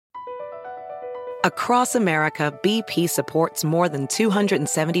Across America, BP supports more than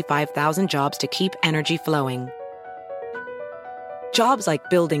 275,000 jobs to keep energy flowing. Jobs like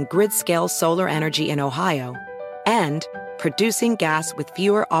building grid-scale solar energy in Ohio and producing gas with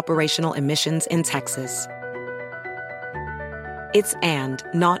fewer operational emissions in Texas. It's and,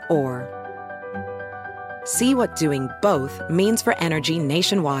 not or. See what doing both means for energy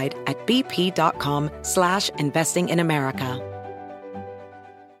nationwide at bp.com/investing in America.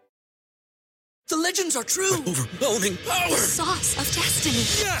 The legends are true. Overwhelming power! The sauce of destiny.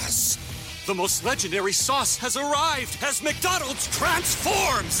 Yes! The most legendary sauce has arrived as McDonald's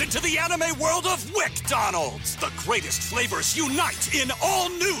transforms into the anime world of WickDonald's. The greatest flavors unite in all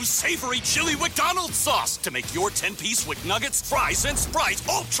new savory chili McDonald's sauce to make your 10-piece Wick Nuggets, fries, and Sprite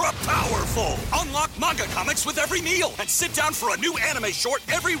ultra-powerful. Unlock manga comics with every meal and sit down for a new anime short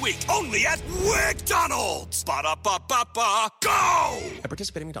every week only at WickDonald's. Ba-da-ba-ba-ba, go! At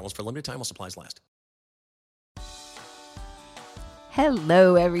participating McDonald's for a limited time while supplies last.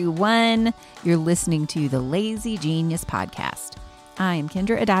 Hello, everyone. You're listening to the Lazy Genius Podcast. I'm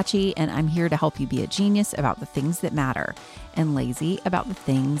Kendra Adachi, and I'm here to help you be a genius about the things that matter and lazy about the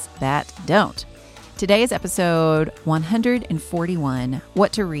things that don't. Today is episode 141,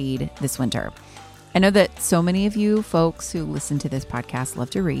 What to Read This Winter. I know that so many of you folks who listen to this podcast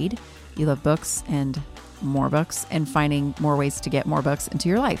love to read. You love books and finding more ways to get more books into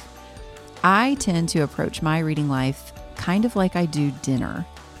your life. I tend to approach my reading life kind of like I do dinner.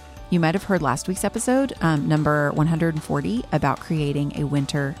 You might have heard last week's episode, number 140, about creating a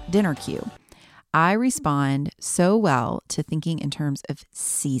winter dinner queue. I respond so well to thinking in terms of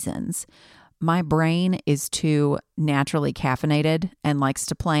seasons. My brain is too naturally caffeinated and likes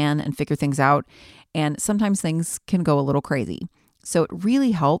to plan and figure things out, and sometimes things can go a little crazy. So it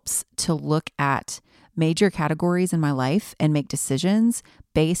really helps to look at major categories in my life and make decisions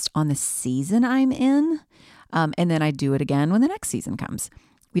based on the season I'm in. And then I do it again when the next season comes.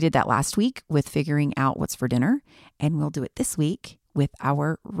 We did that last week with figuring out what's for dinner, and we'll do it this week with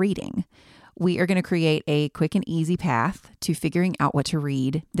our reading. We are going to create a quick and easy path to figuring out what to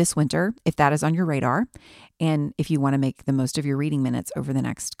read this winter, if that is on your radar, and if you want to make the most of your reading minutes over the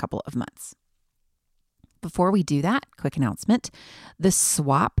next couple of months. Before we do that, quick announcement. The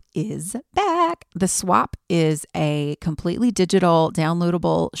Swap is back. The Swap is a completely digital,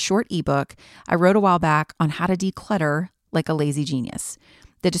 downloadable, short ebook I wrote a while back on how to declutter like a lazy genius.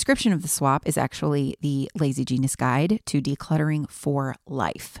 The description of The Swap is actually the Lazy Genius Guide to Decluttering for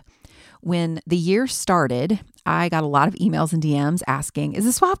Life. When the year started, I got a lot of emails and DMs asking, is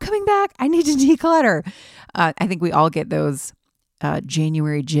The Swap coming back? I need to declutter. I think we all get those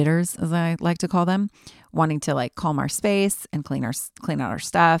January jitters, as I like to call them, wanting to like calm our space and clean out our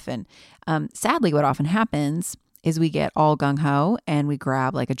stuff. And sadly, what often happens is we get all gung-ho and we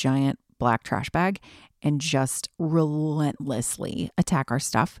grab like a giant black trash bag and just relentlessly attack our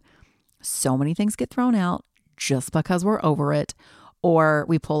stuff. So many things get thrown out just because we're over it. Or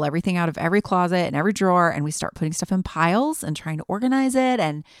we pull everything out of every closet and every drawer and we start putting stuff in piles and trying to organize it.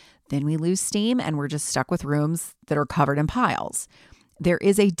 And then we lose steam and we're just stuck with rooms that are covered in piles. There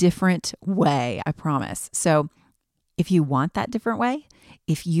is a different way, I promise. So if you want that different way,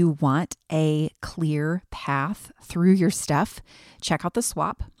 if you want a clear path through your stuff, check out The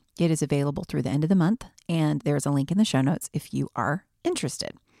Swap. It is available through the end of the month, and there's a link in the show notes if you are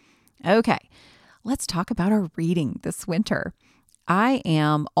interested. Okay, let's talk about our reading this winter. I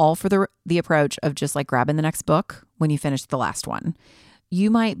am all for the approach of just like grabbing the next book when you finish the last one. You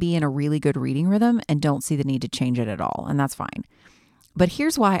might be in a really good reading rhythm and don't see the need to change it at all, and that's fine. But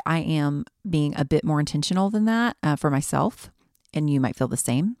here's why I am being a bit more intentional than that for myself, and you might feel the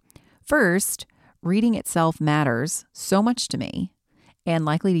same. First, reading itself matters so much to me, and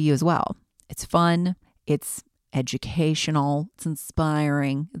likely to you as well. It's fun, it's educational, it's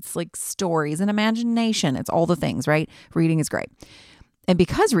inspiring, it's like stories and imagination. It's all the things, right? Reading is great. And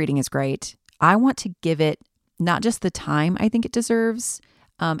because reading is great, I want to give it not just the time I think it deserves,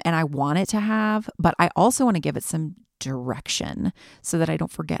 and I want it to have, but I also want to give it some direction so that I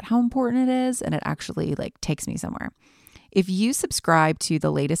don't forget how important it is and it actually like takes me somewhere. If you subscribe to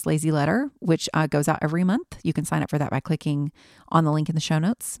the latest Lazy Letter, which goes out every month, you can sign up for that by clicking on the link in the show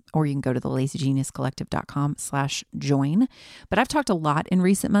notes, or you can go to thelazygeniuscollective.com/join. But I've talked a lot in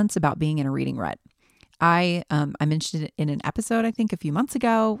recent months about being in a reading rut. I mentioned it in an episode, I think a few months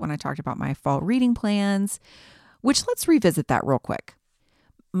ago when I talked about my fall reading plans, which let's revisit that real quick.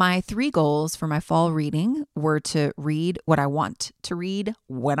 My 3 goals for my fall reading were to read what I want to read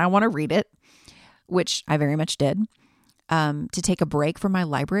when I want to read it, which I very much did. to take a break from my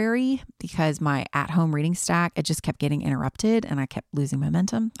library because my at-home reading stack, it just kept getting interrupted and I kept losing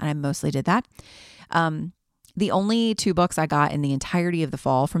momentum. And I mostly did that. The only 2 books I got in the entirety of the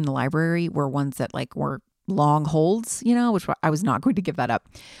fall from the library were ones that like were long holds, which I was not going to give that up.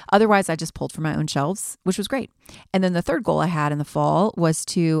 Otherwise, I just pulled from my own shelves, which was great. And then the third goal I had in the fall was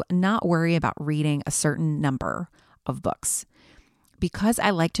to not worry about reading a certain number of books. Because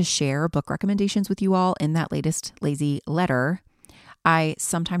I like to share book recommendations with you all in that latest lazy letter, I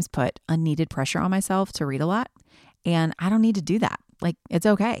sometimes put unneeded pressure on myself to read a lot, and I don't need to do that. Like, it's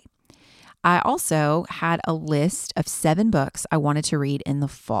okay. I also had a list of 7 books I wanted to read in the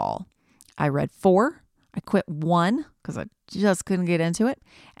fall. I read 4. I quit 1 because I just couldn't get into it,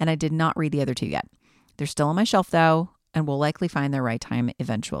 and I did not read the other 2 yet. They're still on my shelf though, and will likely find their right time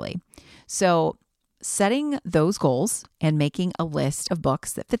eventually. So setting those goals and making a list of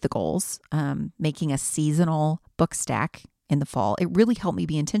books that fit the goals, making a seasonal book stack in the fall, it really helped me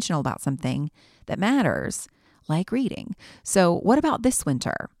be intentional about something that matters, like reading. So what about this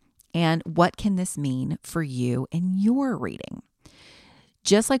winter? And what can this mean for you and your reading?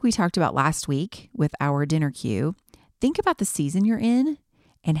 Just like we talked about last week with our dinner cue, think about the season you're in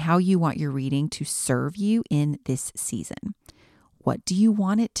and how you want your reading to serve you in this season. What do you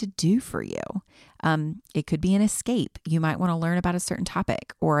want it to do for you? It could be an escape. You might want to learn about a certain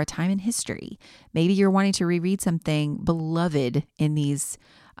topic or a time in history. Maybe you're wanting to reread something beloved in these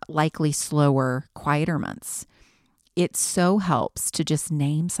likely slower, quieter months. It so helps to just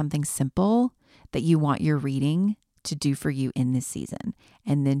name something simple that you want your reading to do for you in this season,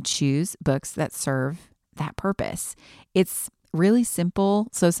 and then choose books that serve that purpose. It's really simple,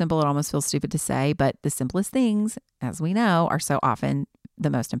 so simple it almost feels stupid to say, but the simplest things, as we know, are so often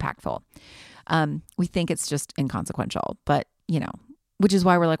the most impactful. We think it's just inconsequential, but which is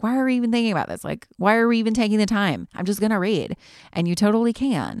why we're like, why are we even thinking about this? Like, why are we even taking the time? I'm just going to read. And you totally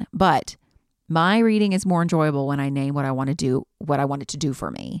can, but my reading is more enjoyable when I name what I want to do, what I want it to do for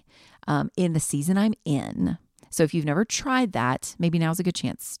me in the season I'm in. So if you've never tried that, maybe now's a good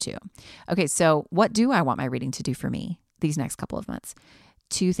chance to. Okay, so what do I want my reading to do for me these next couple of months?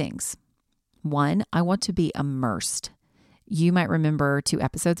 2 things. 1, I want to be immersed. You might remember 2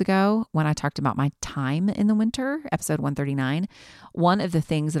 episodes ago when I talked about my time in the winter, episode 139. One of the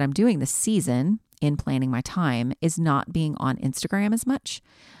things that I'm doing this season in planning my time is not being on Instagram as much.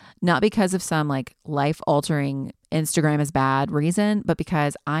 Not because of some like life-altering Instagram is bad reason, but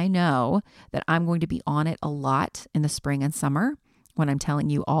because I know that I'm going to be on it a lot in the spring and summer when I'm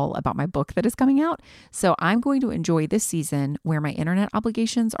telling you all about my book that is coming out. So I'm going to enjoy this season where my internet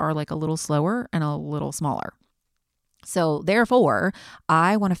obligations are like a little slower and a little smaller. So therefore,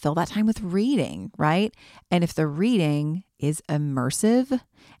 I want to fill that time with reading, right? And if the reading is immersive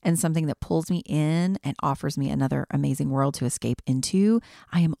and something that pulls me in and offers me another amazing world to escape into,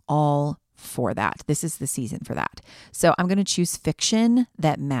 I am all for that. This is the season for that. So I'm going to choose fiction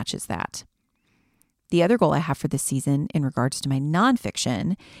that matches that. The other goal I have for this season in regards to my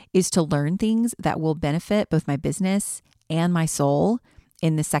nonfiction is to learn things that will benefit both my business and my soul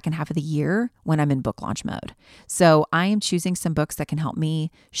in the second half of the year when I'm in book launch mode. So I am choosing some books that can help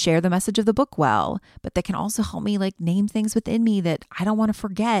me share the message of the book well, but that can also help me like name things within me that I don't want to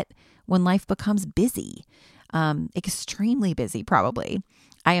forget when life becomes busy, extremely busy probably.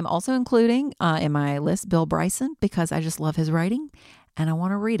 I am also including in my list Bill Bryson because I just love his writing and I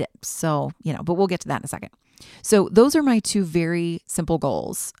want to read it. So, but we'll get to that in a second. So those are my 2 very simple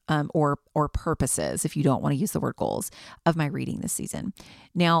goals or purposes, if you don't want to use the word goals, of my reading this season.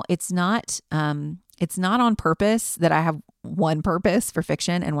 Now, it's not on purpose that I have one purpose for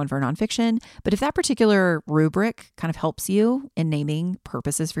fiction and one for nonfiction, but if that particular rubric kind of helps you in naming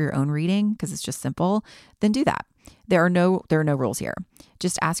purposes for your own reading, because it's just simple, then do that. There are no rules here.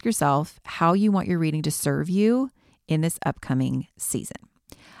 Just ask yourself how you want your reading to serve you in this upcoming season.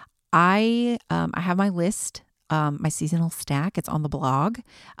 I have my list, my seasonal stack. It's on the blog.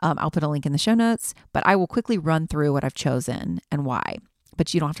 I'll put a link in the show notes, but I will quickly run through what I've chosen and why.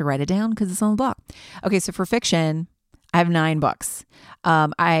 But you don't have to write it down because it's on the blog. Okay, so for fiction, I have 9 books.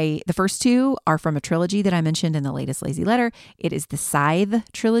 The first 2 are from a trilogy that I mentioned in the latest Lazy Letter. It is the Scythe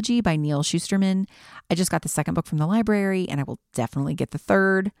trilogy by Neal Shusterman. I just got the 2nd book from the library, and I will definitely get the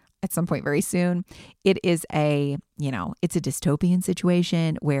 3rd at some point very soon. It is it's a dystopian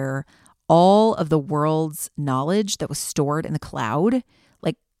situation where all of the world's knowledge that was stored in the cloud,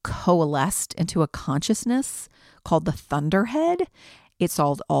 like coalesced into a consciousness called the Thunderhead. It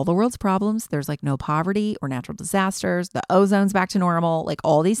solved all the world's problems. There's like no poverty or natural disasters. The ozone's back to normal, like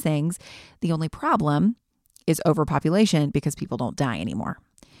all these things. The only problem is overpopulation because people don't die anymore.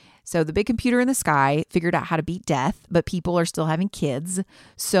 So the big computer in the sky figured out how to beat death, but people are still having kids.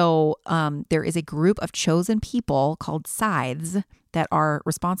 So there is a group of chosen people called scythes that are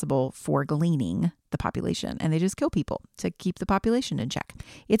responsible for gleaning the population, and they just kill people to keep the population in check.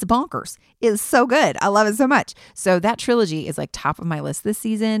 It's bonkers. It's so good. I love it so much. So that trilogy is like top of my list this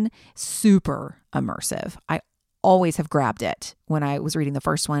season. Super immersive. I always have grabbed it when I was reading the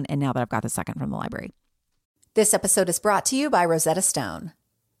first one, and now that I've got the second from the library. This episode is brought to you by Rosetta Stone.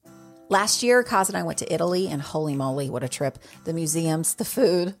 Last year, Kaz and I went to Italy, and holy moly, what a trip. The museums, the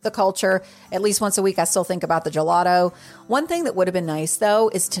food, the culture. At least once a week, I still think about the gelato. One thing that would have been nice, though,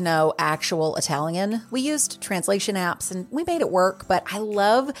 is to know actual Italian. We used translation apps, and we made it work, but I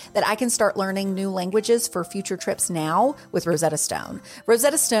love that I can start learning new languages for future trips now with Rosetta Stone.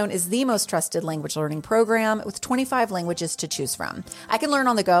 Rosetta Stone is the most trusted language learning program with 25 languages to choose from. I can learn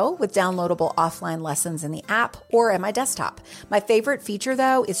on the go with downloadable offline lessons in the app or at my desktop. My favorite feature,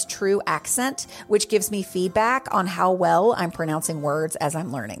 though, is True Accent, which gives me feedback on how well I'm pronouncing words as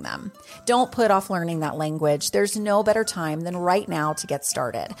I'm learning them. Don't put off learning that language. There's no better time than right now to get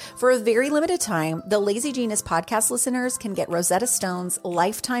started. For a very limited time, the Lazy Genius podcast listeners can get Rosetta Stone's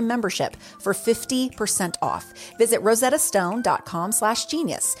lifetime membership for 50% off. Visit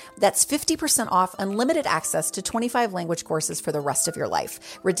rosettastone.com/genius. That's 50% off unlimited access to 25 language courses for the rest of your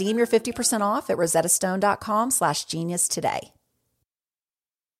life. Redeem your 50% off at rosettastone.com/genius today.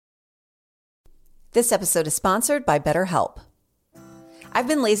 This episode is sponsored by BetterHelp. I've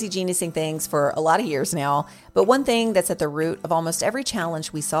been lazy geniusing things for a lot of years now, but one thing that's at the root of almost every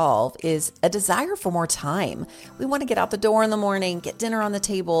challenge we solve is a desire for more time. We want to get out the door in the morning, get dinner on the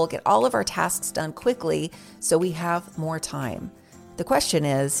table, get all of our tasks done quickly so we have more time. The question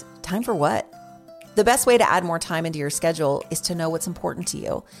is, time for what? The best way to add more time into your schedule is to know what's important to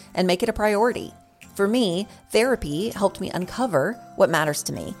you and make it a priority. For me, therapy helped me uncover what matters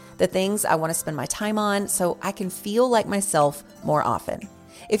to me, the things I want to spend my time on so I can feel like myself more often.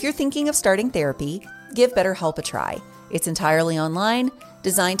 If you're thinking of starting therapy, give BetterHelp a try. It's entirely online,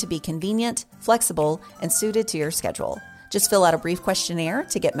 designed to be convenient, flexible, and suited to your schedule. Just fill out a brief questionnaire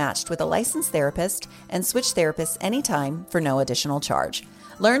to get matched with a licensed therapist and switch therapists anytime for no additional charge.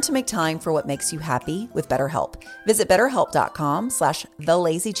 Learn to make time for what makes you happy with BetterHelp. Visit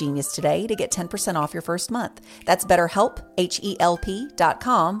BetterHelp.com/TheLazyGenius today to get 10% off your first month. That's BetterHelp,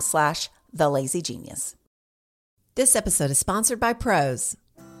 HELP.com/TheLazyGenius. This episode is sponsored by Prose.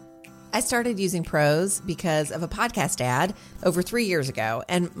 I started using Prose because of a podcast ad over 3 years ago,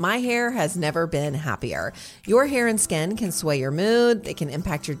 and my hair has never been happier. Your hair and skin can sway your mood, they can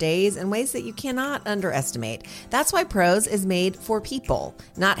impact your days in ways that you cannot underestimate. That's why Prose is made for people,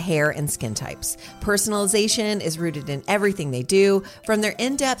 not hair and skin types. Personalization is rooted in everything they do, from their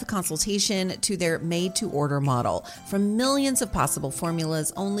in-depth consultation to their made-to-order model. From millions of possible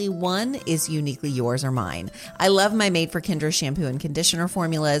formulas, only one is uniquely yours or mine. I love my Made for Kendra shampoo and conditioner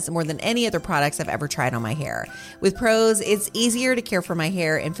formulas more than any other products I've ever tried on my hair. With Prose, it's easier to care for my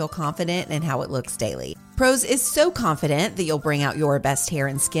hair and feel confident in how it looks daily. Prose is so confident that you'll bring out your best hair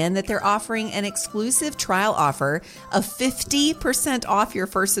and skin that they're offering an exclusive trial offer of 50% off your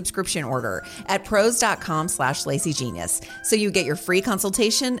first subscription order at prose.com/lazygenius. So you get your free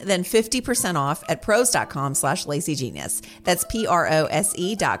consultation, then 50% off at prose.com/lazygenius. That's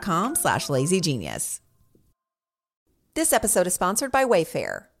prose.com/lazygenius. This episode is sponsored by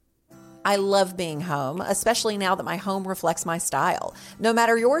Wayfair. I love being home, especially now that my home reflects my style. No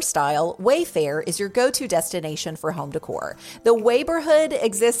matter your style, Wayfair is your go-to destination for home decor. The Wayborhood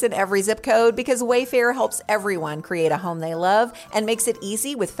exists in every zip code because Wayfair helps everyone create a home they love and makes it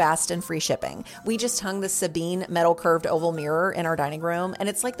easy with fast and free shipping. We just hung the Sabine metal curved oval mirror in our dining room, and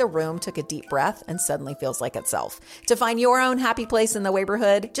it's like the room took a deep breath and suddenly feels like itself. To find your own happy place in the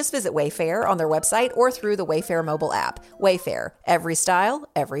Wayborhood, just visit Wayfair on their website or through the Wayfair mobile app. Wayfair, every style,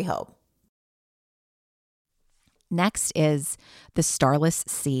 every home. Next is The Starless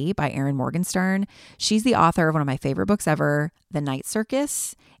Sea by Erin Morgenstern. She's the author of one of my favorite books ever, The Night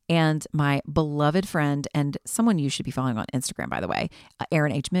Circus, and my beloved friend, and someone you should be following on Instagram, by the way,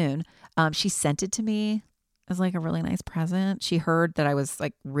 Erin H. Moon. She sent it to me as like a really nice present. She heard that I was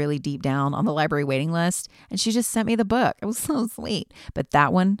like really deep down on the library waiting list, and she just sent me the book. It was so sweet. But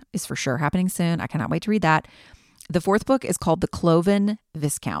that one is for sure happening soon. I cannot wait to read that. The fourth book is called The Cloven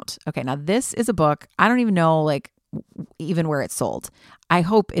Viscount. Okay, now this is a book, I don't even know even where it's sold. I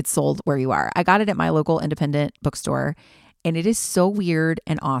hope it's sold where you are. I got it at my local independent bookstore, and it is so weird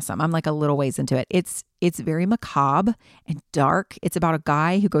and awesome. I'm like a little ways into it. It's very macabre and dark. It's about a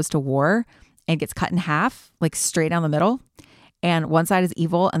guy who goes to war and gets cut in half, like straight down the middle. And one side is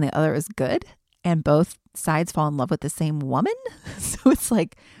evil and the other is good. And both sides fall in love with the same woman. So it's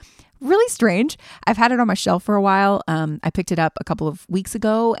like really strange. I've had it on my shelf for a while. I picked it up a couple of weeks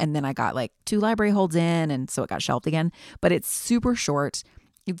ago and then I got like 2 library holds in and so it got shelved again, but it's super short.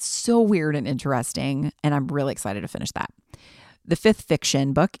 It's so weird and interesting and I'm really excited to finish that. The 5th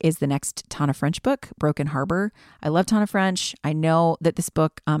fiction book is the next Tana French book, Broken Harbor. I love Tana French. I know that this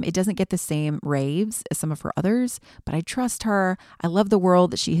book, it doesn't get the same raves as some of her others, but I trust her. I love the world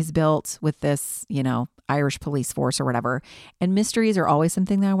that she has built with this, Irish police force or whatever. And mysteries are always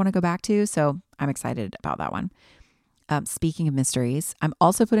something that I want to go back to. So I'm excited about that one. Speaking of mysteries, I'm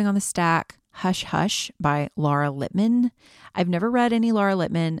also putting on the stack Hush Hush by Laura Lippman. I've never read any Laura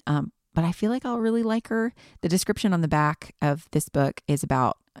Lippman, but I feel like I'll really like her. The description on the back of this book is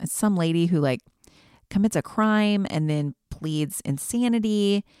about some lady who like commits a crime and then pleads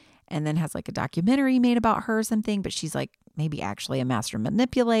insanity and then has like a documentary made about her or something, but she's like maybe actually a master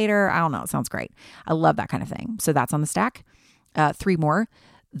manipulator. I don't know. It sounds great. I love that kind of thing. So that's on the stack. 3 more.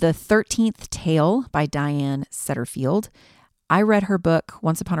 The 13th Tale by Diane Setterfield. I read her book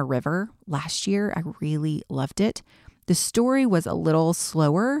Once Upon a River last year. I really loved it. The story was a little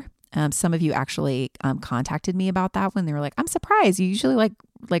slower. Some of you actually contacted me about that when they were like, I'm surprised. You usually like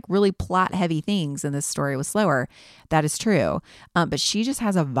really plot heavy things and this story was slower. That is true. But she just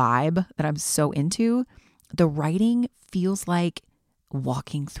has a vibe that I'm so into. The writing feels like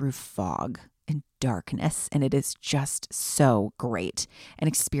walking through fog and darkness. And it is just so great and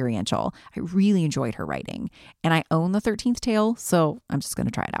experiential. I really enjoyed her writing and I own the 13th Tale. So I'm just going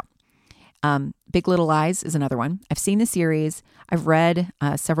to try it out. Big Little Lies is another one. I've seen the series. I've read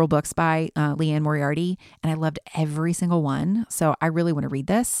several books by Leanne Moriarty, and I loved every single one. So I really want to read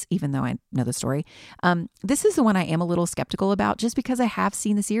this, even though I know the story. This is the one I am a little skeptical about just because I have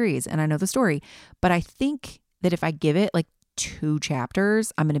seen the series and I know the story. But I think that if I give it like 2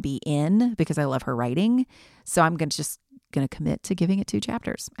 chapters, I'm going to be in because I love her writing. So I'm going to commit to giving it 2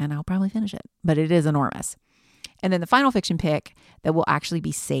 chapters and I'll probably finish it. But it is enormous. And then the final fiction pick that will actually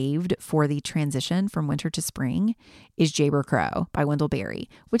be saved for the transition from winter to spring is Jayber Crow by Wendell Berry,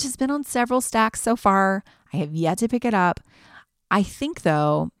 which has been on several stacks so far. I have yet to pick it up. I think,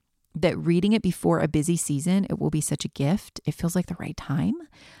 though, that reading it before a busy season, it will be such a gift. It feels like the right time.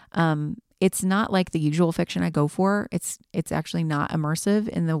 It's not like the usual fiction I go for. It's actually not immersive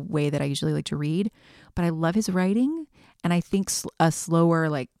in the way that I usually like to read, but I love his writing. And I think a slower,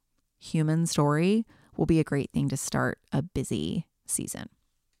 like human story will be a great thing to start a busy season.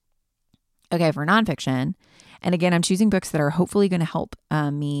 Okay, for nonfiction, and again, I'm choosing books that are hopefully going to help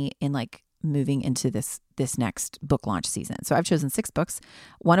me in like moving into this next book launch season. So I've chosen 6 books,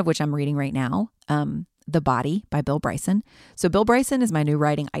 one of which I'm reading right now, The Body by Bill Bryson. So Bill Bryson is my new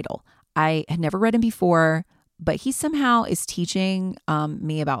writing idol. I had never read him before, but he somehow is teaching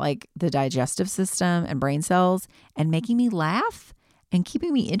me about like the digestive system and brain cells and making me laugh and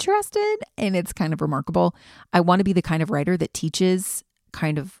keeping me interested. And it's kind of remarkable. I want to be the kind of writer that teaches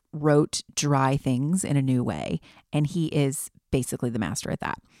kind of rote, dry things in a new way. And he is basically the master at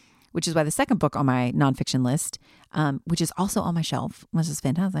that, which is why the second book on my nonfiction list, which is also on my shelf, which is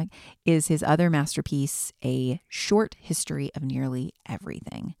fantastic, is his other masterpiece, A Short History of Nearly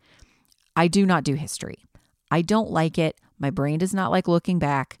Everything. I do not do history. I don't like it. My brain does not like looking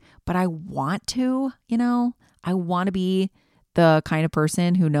back, but I want to, I want to be the kind of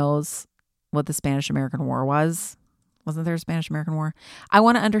person who knows what the Spanish-American War was. Wasn't there a Spanish-American War? I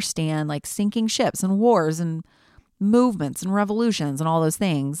want to understand like sinking ships and wars and movements and revolutions and all those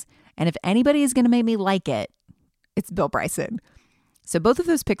things. And if anybody is going to make me like it, it's Bill Bryson. So both of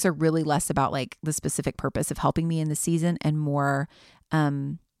those picks are really less about like the specific purpose of helping me in the season and more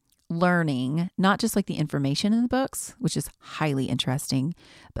learning, not just like the information in the books, which is highly interesting,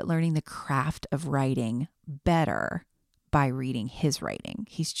 but learning the craft of writing better by reading his writing.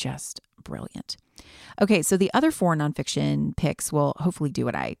 He's just brilliant. Okay, so the other 4 nonfiction picks will hopefully do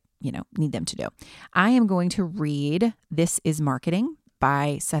what I, need them to do. I am going to read This Is Marketing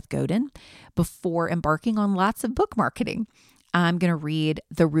by Seth Godin before embarking on lots of book marketing. I'm going to read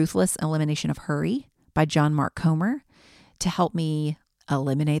The Ruthless Elimination of Hurry by John Mark Comer to help me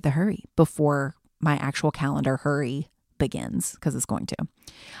eliminate the hurry before my actual calendar hurry begins, because it's going to.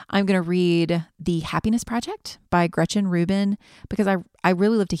 I'm going to read The Happiness Project by Gretchen Rubin because I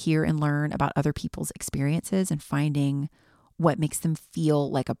really love to hear and learn about other people's experiences and finding what makes them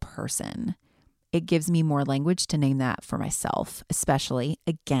feel like a person. It gives me more language to name that for myself, especially,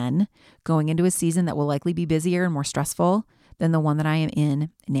 again, going into a season that will likely be busier and more stressful than the one that I am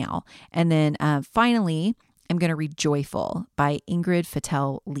in now. And then finally, I'm going to read Joyful by Ingrid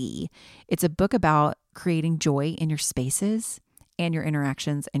Fattel Lee. It's a book about creating joy in your spaces and your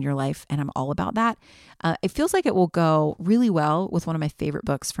interactions and your life. And I'm all about that. It feels like it will go really well with one of my favorite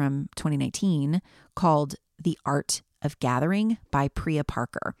books from 2019 called The Art of Gathering by Priya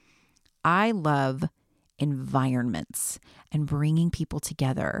Parker. I love environments and bringing people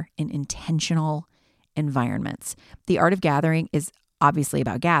together in intentional environments. The Art of Gathering is obviously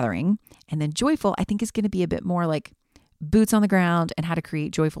about gathering. And then Joyful, I think, is going to be a bit more like boots on the ground and how to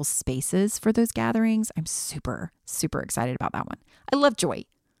create joyful spaces for those gatherings. I'm super, super excited about that one. I love joy.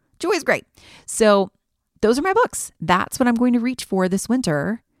 Joy is great. So those are my books. That's what I'm going to reach for this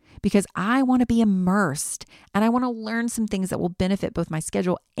winter because I want to be immersed and I want to learn some things that will benefit both my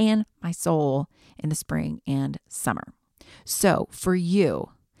schedule and my soul in the spring and summer. So for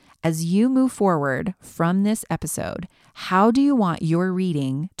you, as you move forward from this episode, how do you want your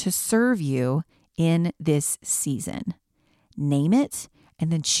reading to serve you in this season? Name it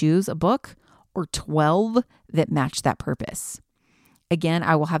and then choose a book or 12 that match that purpose. Again,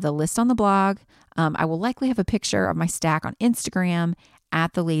 I will have the list on the blog. I will likely have a picture of my stack on Instagram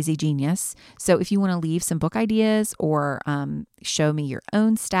at The Lazy Genius. So if you want to leave some book ideas or show me your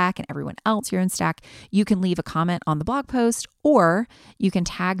own stack and everyone else your own stack, you can leave a comment on the blog post or you can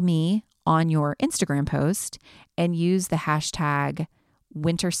tag me on your Instagram post and use the hashtag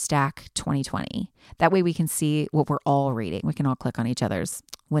WinterStack2020. That way we can see what we're all reading. We can all click on each other's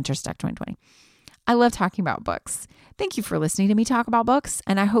WinterStack2020. I love talking about books. Thank you for listening to me talk about books,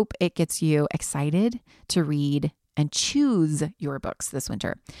 and I hope it gets you excited to read and choose your books this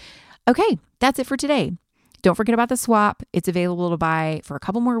winter. Okay, that's it for today. Don't forget about the swap. It's available to buy for a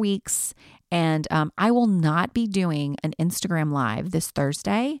couple more weeks. And I will not be doing an Instagram live this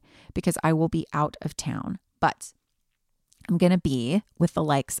Thursday because I will be out of town. But I'm going to be with the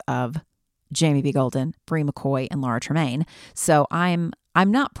likes of Jamie B. Golden, Brie McCoy, and Laura Tremaine. So I'm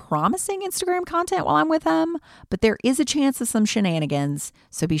not promising Instagram content while I'm with them, but there is a chance of some shenanigans.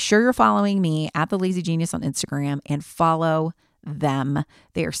 So be sure you're following me at The Lazy Genius on Instagram and follow them.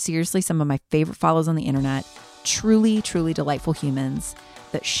 They are seriously some of my favorite follows on the internet. Truly, truly delightful humans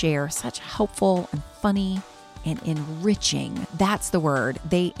that share such helpful and funny and enriching. That's the word.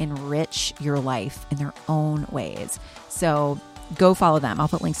 They enrich your life in their own ways. So go follow them. I'll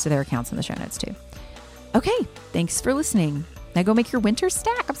put links to their accounts in the show notes too. Okay, thanks for listening. Now go make your winter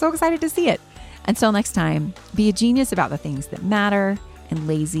stack. I'm so excited to see it. Until next time, be a genius about the things that matter and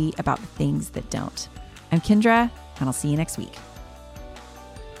lazy about the things that don't. I'm Kendra, and I'll see you next week.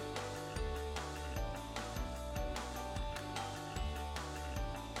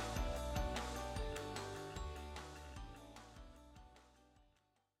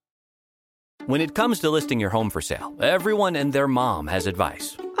 When it comes to listing your home for sale, everyone and their mom has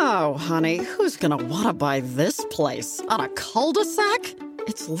advice. Oh, honey, who's going to want to buy this place? On a cul-de-sac?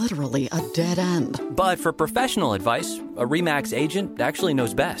 It's literally a dead end. But for professional advice, a RE/MAX agent actually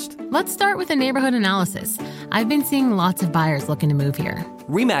knows best. Let's start with a neighborhood analysis. I've been seeing lots of buyers looking to move here.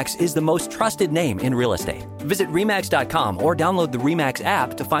 RE/MAX is the most trusted name in real estate. Visit RE/MAX.com or download the RE/MAX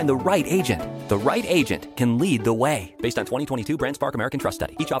app to find the right agent. The right agent can lead the way. Based on 2022 BrandSpark American Trust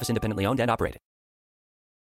Study. Each office independently owned and operated.